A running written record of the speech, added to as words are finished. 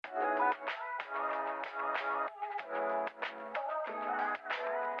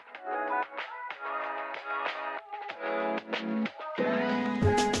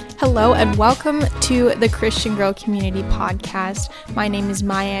Hello and welcome to the Christian Girl Community Podcast. My name is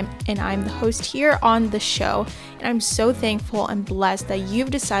Maya and I'm the host here on the show. And I'm so thankful and blessed that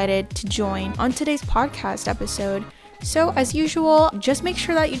you've decided to join on today's podcast episode. So as usual, just make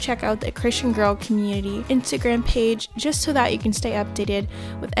sure that you check out the Christian Girl Community Instagram page just so that you can stay updated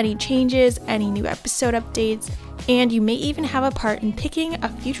with any changes, any new episode updates, and you may even have a part in picking a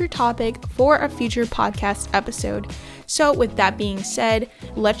future topic for a future podcast episode. So with that being said,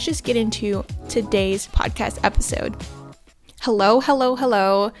 let's just get into today's podcast episode.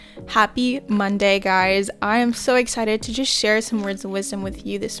 Hello. Happy Monday, guys. I am so excited to just share some words of wisdom with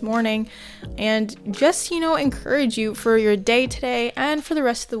you this morning and just, encourage you for your day today and for the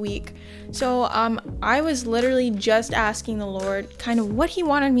rest of the week. So I was literally just asking the Lord kind of what he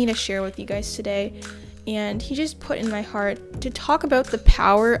wanted me to share with you guys today. And he just put in my heart to talk about the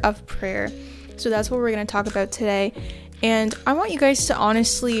power of prayer. So that's what we're going to talk about today. And I want you guys to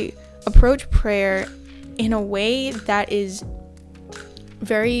honestly approach prayer in a way that is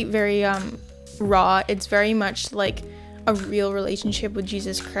very, very raw. It's very much like a real relationship with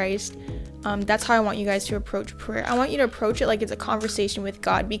Jesus Christ. That's how I want you guys to approach prayer. I want you to approach it like it's a conversation with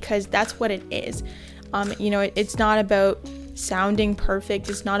God, because that's what it is. It's not about sounding perfect.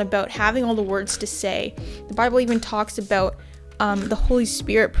 It's not about having all the words to say. The Bible even talks about the Holy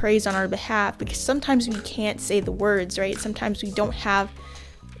Spirit prays on our behalf, because sometimes we can't say the words, right? Sometimes we don't have,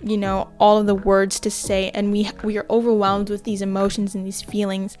 all of the words to say, and we are overwhelmed with these emotions and these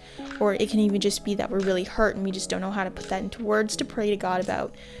feelings, or it can even just be that we're really hurt and we just don't know how to put that into words to pray to God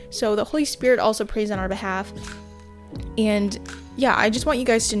about. So the Holy Spirit also prays on our behalf. And yeah, I just want you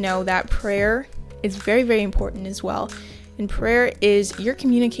guys to know that prayer is very, very important as well. And prayer is your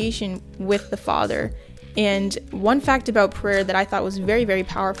communication with the Father. And one fact about prayer that I thought was very, very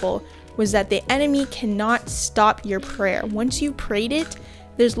powerful was that the enemy cannot stop your prayer. Once you prayed it,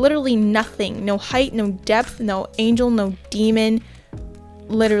 there's literally nothing, no height, no depth, no angel, no demon,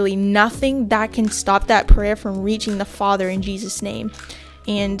 literally nothing that can stop that prayer from reaching the Father in Jesus' name.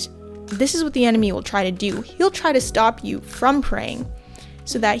 And this is what the enemy will try to do. He'll try to stop you from praying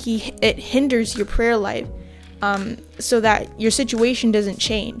so that it hinders your prayer life, so that your situation doesn't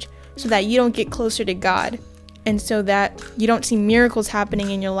change, so that you don't get closer to God, and so that you don't see miracles happening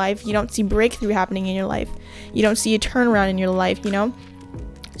in your life, you don't see breakthrough happening in your life, you don't see a turnaround in your life,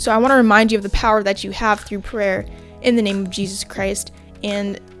 So I want to remind you of the power that you have through prayer in the name of Jesus Christ.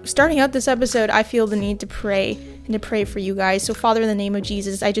 And starting out this episode, I feel the need to pray and to pray for you guys. So Father, in the name of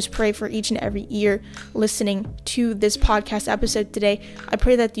Jesus, I just pray for each and every ear listening to this podcast episode today. I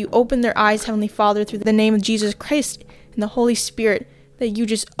pray that you open their eyes, Heavenly Father, through the name of Jesus Christ and the Holy Spirit, that you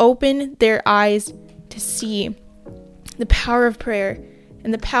just open their eyes to see the power of prayer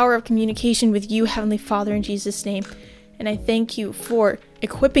and the power of communication with you, Heavenly Father, in Jesus' name. And I thank you for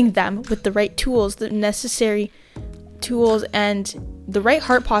equipping them with the right tools, the necessary tools, and the right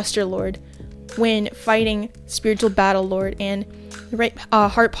heart posture, Lord, when fighting spiritual battle, Lord, and the right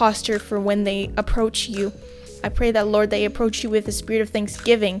heart posture for when they approach you. I pray that, Lord, they approach you with a spirit of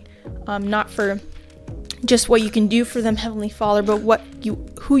thanksgiving, not for just what you can do for them, Heavenly Father, but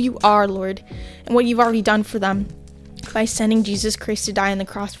who you are, Lord, and what you've already done for them by sending Jesus Christ to die on the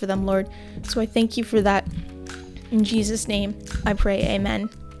cross for them, Lord. So I thank you for that. In Jesus' name, I pray, amen.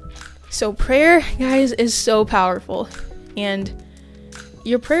 So prayer, guys, is so powerful. And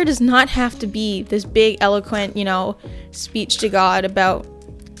your prayer does not have to be this big, eloquent, speech to God about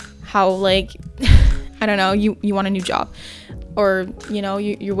how, I don't know, you want a new job. Or,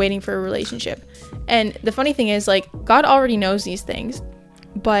 you're waiting for a relationship. And the funny thing is, God already knows these things.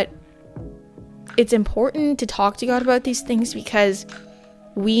 But it's important to talk to God about these things because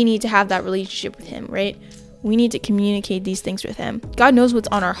we need to have that relationship with Him, right? We need to communicate these things with Him. God knows what's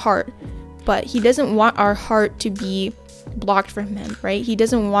on our heart, but He doesn't want our heart to be blocked from Him, right? He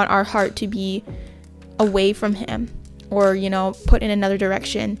doesn't want our heart to be away from Him or, put in another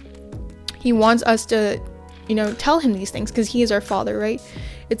direction. He wants us to, tell Him these things because He is our Father, right?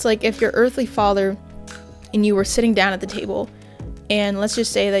 It's like if your earthly father and you were sitting down at the table and let's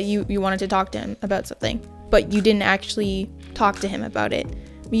just say that you wanted to talk to him about something, but you didn't actually talk to him about it.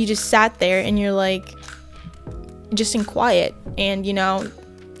 You just sat there and you're just in quiet, and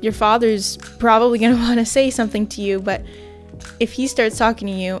your father's probably going to want to say something to you, but if he starts talking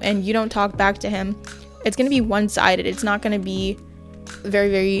to you and you don't talk back to him, it's going to be one-sided. It's not going to be very,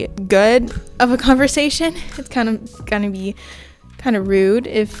 very good of a conversation. It's kind of going to be kind of rude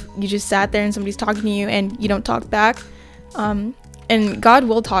if you just sat there and somebody's talking to you and you don't talk back. And God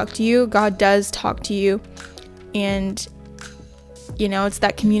will talk to you. God does talk to you. And It's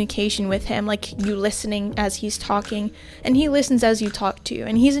that communication with him, like you listening as he's talking, and he listens as you talk to.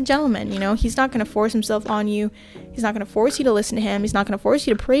 And he's a gentleman, he's not going to force himself on you. He's not going to force you to listen to him. He's not going to force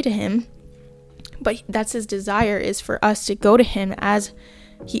you to pray to him. But that's his desire, is for us to go to him as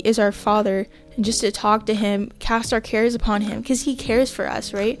he is our Father, and just to talk to him, cast our cares upon him, because he cares for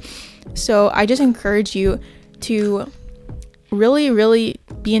us, right? So I just encourage you to really, really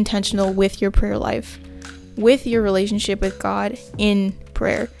be intentional with your prayer life, with your relationship with God in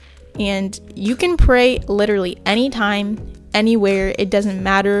prayer. And you can pray literally anytime, anywhere. It doesn't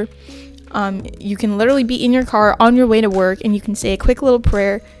matter. You can literally be in your car on your way to work, and you can say a quick little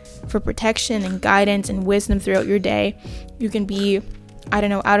prayer for protection and guidance and wisdom throughout your day. You can be, out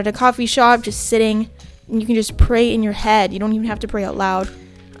at a coffee shop, just sitting, and you can just pray in your head. You don't even have to pray out loud.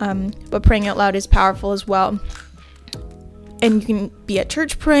 But praying out loud is powerful as well. And you can be at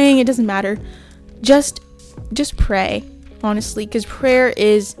church praying. It doesn't matter. Just pray, honestly, because prayer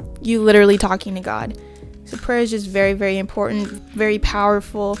is you literally talking to God. So prayer is just very, very important, very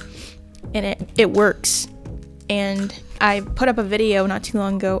powerful, and it works. And I put up a video not too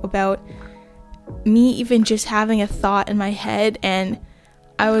long ago about me even just having a thought in my head, and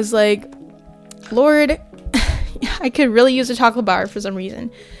I was like, Lord, I could really use a chocolate bar for some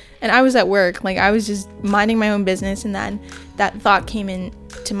reason. And I was at work, like I was just minding my own business, and then that thought came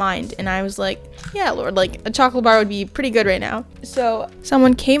into mind, and I was like, yeah, Lord, like a chocolate bar would be pretty good right now. So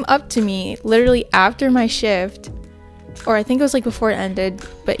someone came up to me literally after my shift, or I think it was like before it ended,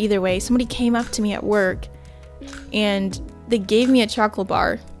 but either way, somebody came up to me at work and they gave me a chocolate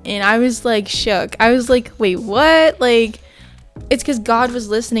bar, and I was like shook. I was like, wait, what? Like, it's because God was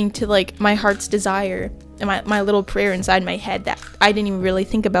listening to like my heart's desire and my little prayer inside my head that I didn't even really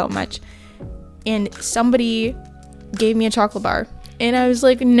think about much. And somebody gave me a chocolate bar, and I was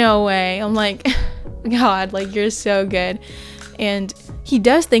like, no way. I'm like, God, like, you're so good. And he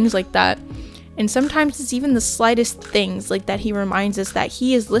does things like that. And sometimes it's even the slightest things like that. He reminds us that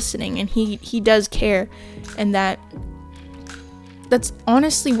he is listening, and he does care, and that's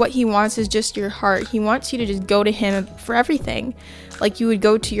honestly what he wants, is just your heart. He wants you to just go to him for everything, like you would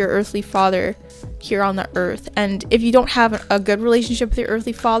go to your earthly father here on the earth. And if you don't have a good relationship with your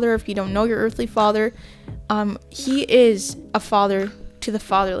earthly father, if you don't know your earthly father, he is a father to the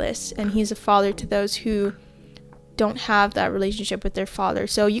fatherless, and he's a father to those who don't have that relationship with their father.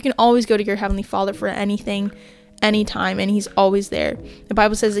 So you can always go to your heavenly father for anything, anytime, and he's always there. The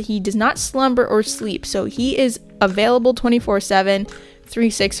Bible says that he does not slumber or sleep, so he is available 24/7,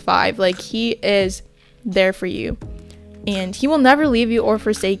 365. Like, he is there for you, and he will never leave you or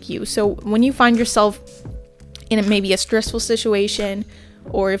forsake you. So when you find yourself in maybe a stressful situation,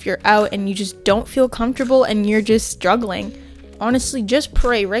 or if you're out and you just don't feel comfortable and you're just struggling, honestly, just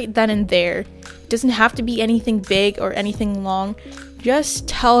pray right then and there. It doesn't have to be anything big or anything long. Just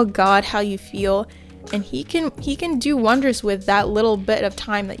tell God how you feel, and he can do wonders with that little bit of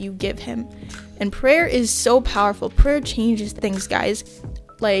time that you give him. And prayer is so powerful. Prayer changes things, guys.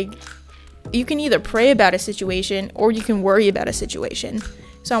 Like, you can either pray about a situation or you can worry about a situation.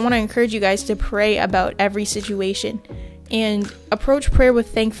 So I want to encourage you guys to pray about every situation and approach prayer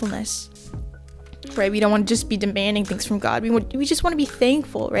with thankfulness. Right? We don't want to just be demanding things from God. We just want to be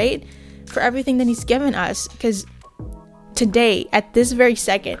thankful, right? For everything that he's given us, because today, at this very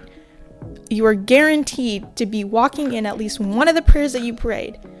second, you are guaranteed to be walking in at least one of the prayers that you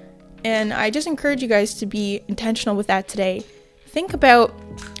prayed. And I just encourage you guys to be intentional with that today. Think about,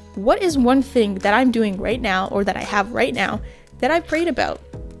 what is one thing that I'm doing right now, or that I have right now, that I've prayed about?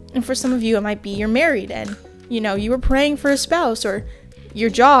 And for some of you, it might be you're married and, you were praying for a spouse, or your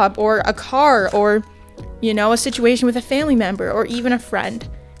job, or a car, or, a situation with a family member, or even a friend.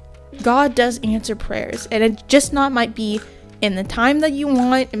 God does answer prayers, and it just might be in the time that you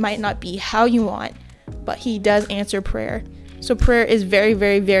want. It might not be how you want, but he does answer prayer. So prayer is very,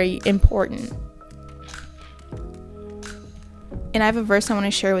 very, very important. And I have a verse I want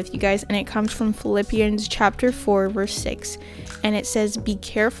to share with you guys, and it comes from Philippians chapter 4, verse 6. And it says, "Be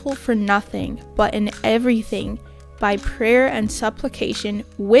careful for nothing, but in everything, by prayer and supplication,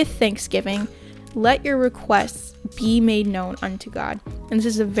 with thanksgiving, let your requests be made known unto God." And this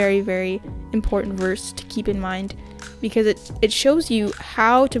is a very, very important verse to keep in mind, because it shows you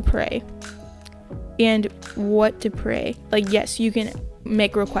how to pray and what to pray. Like, yes, you can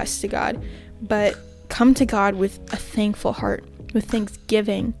make requests to God, but come to God with a thankful heart, with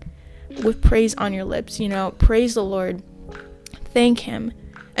thanksgiving, with praise on your lips. Praise the Lord, thank him,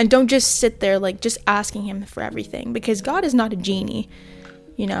 and don't just sit there like just asking him for everything, because God is not a genie,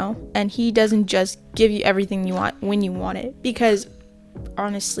 and he doesn't just give you everything you want when you want it. Because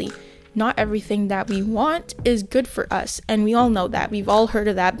honestly, not everything that we want is good for us. And we all know that. We've all heard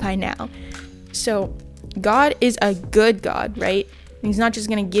of that by now. So God is a good God, right? He's not just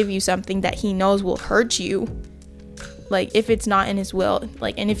going to give you something that he knows will hurt you, like if it's not in his will,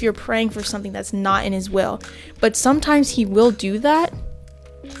 like, and if you're praying for something that's not in his will. But sometimes he will do that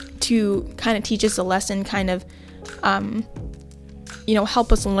to kind of teach us a lesson, kind of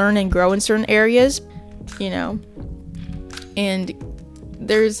help us learn and grow in certain areas, and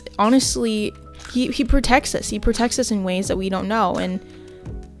there's honestly, he protects us. He protects us in ways that we don't know. And,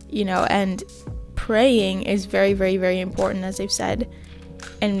 and praying is very, very, very important, as I've said.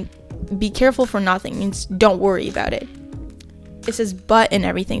 And be careful for nothing means don't worry about it. It says, but in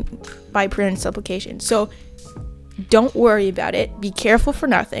everything by prayer and supplication. So don't worry about it. Be careful for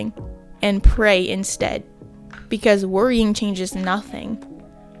nothing and pray instead. Because worrying changes nothing,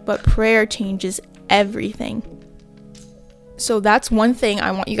 but prayer changes everything. So that's one thing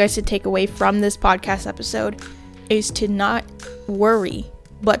I want you guys to take away from this podcast episode, is to not worry,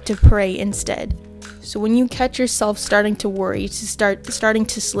 but to pray instead. So when you catch yourself starting to worry, to starting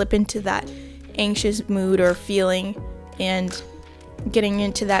to slip into that anxious mood or feeling and getting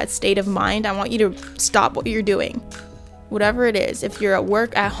into that state of mind, I want you to stop what you're doing. Whatever it is, if you're at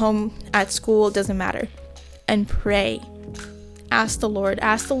work, at home, at school, it doesn't matter. And pray. Ask the Lord,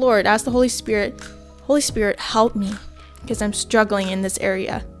 ask the Holy Spirit, Holy Spirit, help me, because I'm struggling in this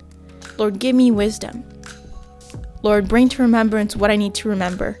area. Lord, give me wisdom. Lord, bring to remembrance what I need to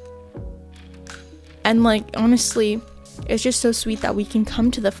remember. And honestly, it's just so sweet that we can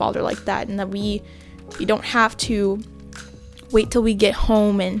come to the Father like that, and that we don't have to wait till we get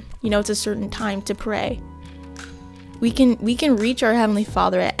home and it's a certain time to pray. We can reach our Heavenly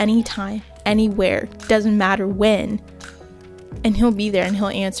Father at any time, anywhere, doesn't matter when, and he'll be there and he'll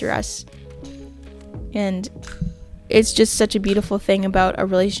answer us. And it's just such a beautiful thing about a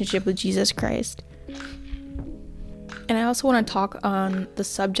relationship with Jesus Christ. And I also want to talk on the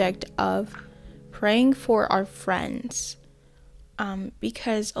subject of praying for our friends,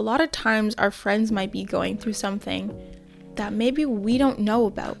 because a lot of times our friends might be going through something that maybe we don't know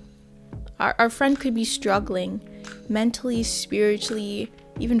about. Our friend could be struggling mentally, spiritually,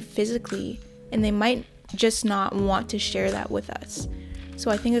 even physically, and they might just not want to share that with us. So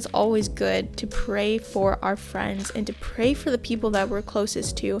I think it's always good to pray for our friends and to pray for the people that we're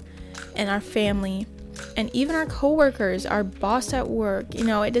closest to, and our family, and even our coworkers, our boss at work.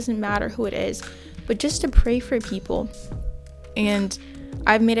 It doesn't matter who it is, but just to pray for people. And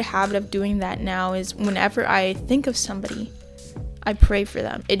I've made a habit of doing that now, is whenever I think of somebody, I pray for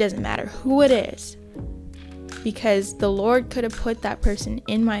them. It doesn't matter who it is, because the Lord could have put that person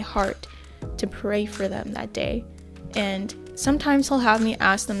in my heart to pray for them that day. And sometimes he'll have me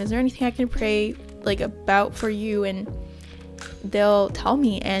ask them, is there anything I can pray about for you? And they'll tell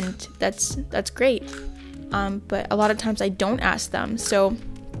me, and that's great. But a lot of times I don't ask them, so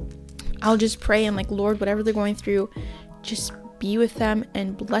I'll just pray and Lord, whatever they're going through, just be with them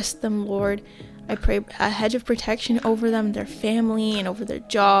and bless them, Lord. I pray a hedge of protection over them, their family, and over their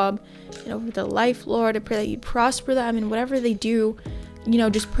job, and over their life, Lord. I pray that you prosper them in whatever they do,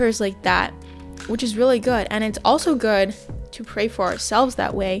 just prayers like that, which is really good. And it's also good to pray for ourselves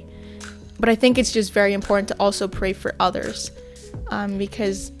that way, but I think it's just very important to also pray for others,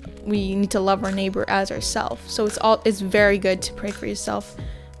 because we need to love our neighbor as ourselves. So it's very good to pray for yourself,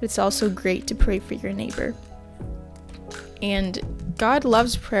 but it's also great to pray for your neighbor. And God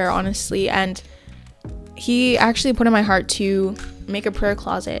loves prayer, honestly, and he actually put in my heart to make a prayer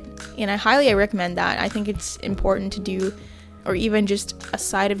closet, and I highly recommend that. I think it's important to do, or even just a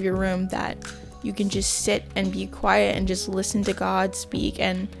side of your room that you can just sit and be quiet and just listen to God speak,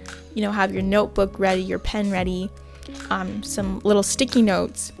 and have your notebook ready, your pen ready, some little sticky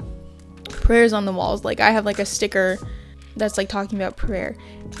notes, prayers on the walls. I have a sticker that's talking about prayer,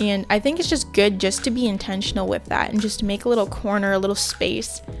 and I think it's just good just to be intentional with that, and just to make a little corner, a little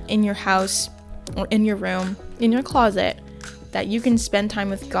space in your house or in your room, in your closet, that you can spend time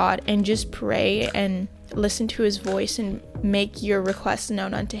with God and just pray and listen to his voice and make your requests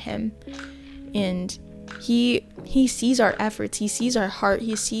known unto him. And he sees our efforts, he sees our heart,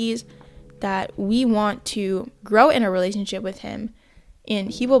 he sees that we want to grow in a relationship with him, and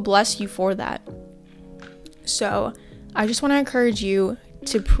he will bless you for that. So I just want to encourage you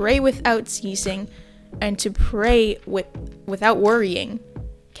to pray without ceasing, and to pray without worrying.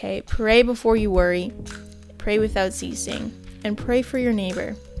 Okay, pray before you worry, pray without ceasing, and pray for your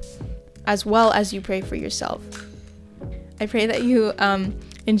neighbor as well as you pray for yourself. I pray that you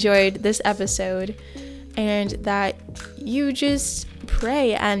enjoyed this episode, and that you just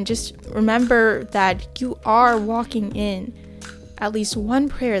pray and just remember that you are walking in at least one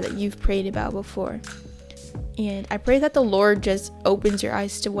prayer that you've prayed about before. And I pray that the Lord just opens your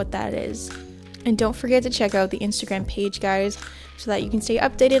eyes to what that is. And don't forget to check out the Instagram page, guys, so that you can stay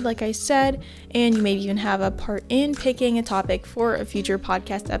updated, like I said, and you maybe even have a part in picking a topic for a future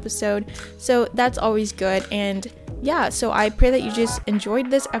podcast episode. So that's always good. And yeah, so I pray that you just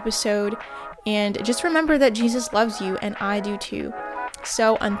enjoyed this episode, and just remember that Jesus loves you, and I do too.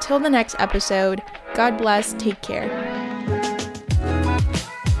 So until the next episode, God bless, take care.